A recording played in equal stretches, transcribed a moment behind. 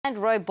And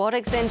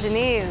robotics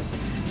engineers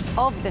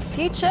of the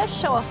future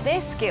show off their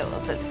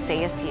skills at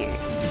CSU.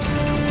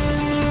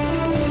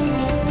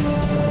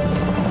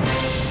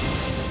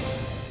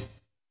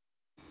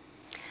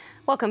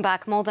 Welcome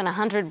back. More than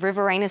 100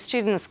 Riverina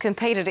students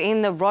competed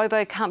in the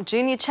RoboCup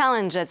Junior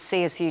Challenge at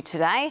CSU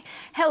today.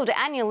 Held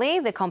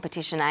annually, the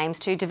competition aims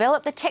to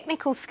develop the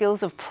technical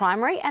skills of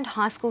primary and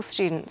high school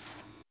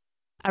students.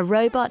 A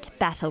robot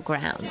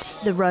battleground.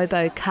 The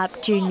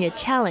RoboCup Junior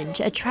Challenge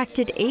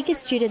attracted eager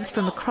students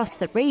from across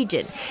the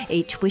region,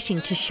 each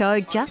wishing to show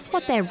just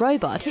what their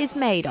robot is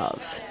made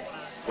of.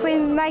 We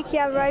make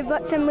our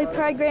robots and we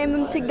program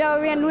them to go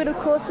around little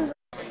courses.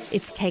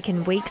 It's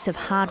taken weeks of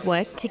hard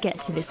work to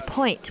get to this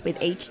point, with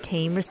each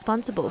team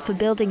responsible for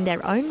building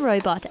their own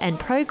robot and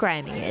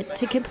programming it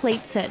to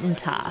complete certain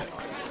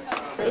tasks.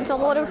 It's a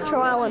lot of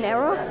trial and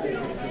error,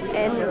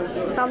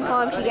 and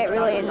sometimes you get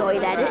really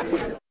annoyed at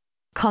it.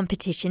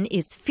 Competition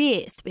is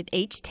fierce, with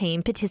each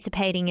team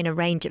participating in a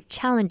range of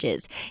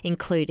challenges,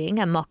 including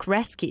a mock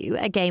rescue,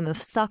 a game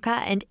of soccer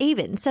and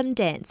even some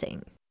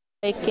dancing.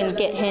 You can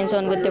get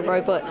hands-on with the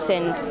robots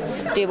and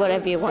do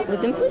whatever you want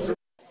with them.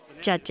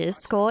 Judges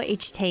score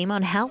each team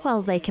on how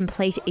well they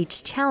complete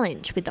each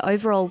challenge, with the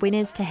overall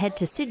winners to head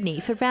to Sydney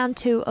for round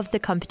 2 of the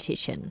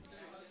competition.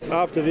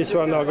 After this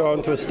one, they'll go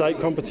on to a state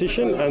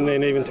competition and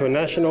then even to a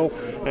national,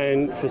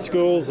 and for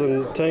schools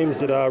and teams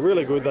that are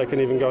really good, they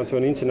can even go into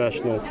an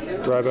international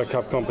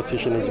RoboCup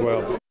competition as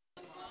well.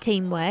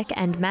 Teamwork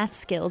and math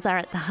skills are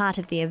at the heart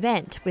of the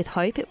event, with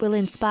hope it will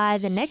inspire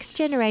the next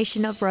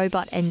generation of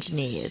robot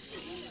engineers.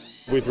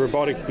 With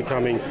robotics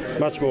becoming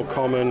much more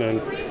common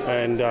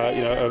and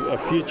a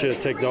future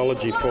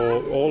technology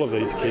for all of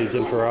these kids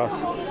and for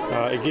us,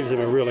 it gives them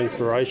a real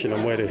inspiration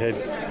on where to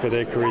head for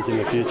their careers in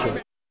the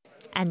future.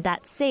 And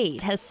that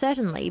seed has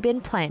certainly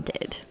been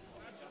planted.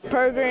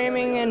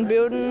 Programming and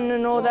building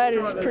and all that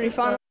is pretty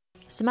fun.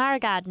 Samara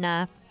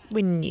Gardner,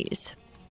 Win News.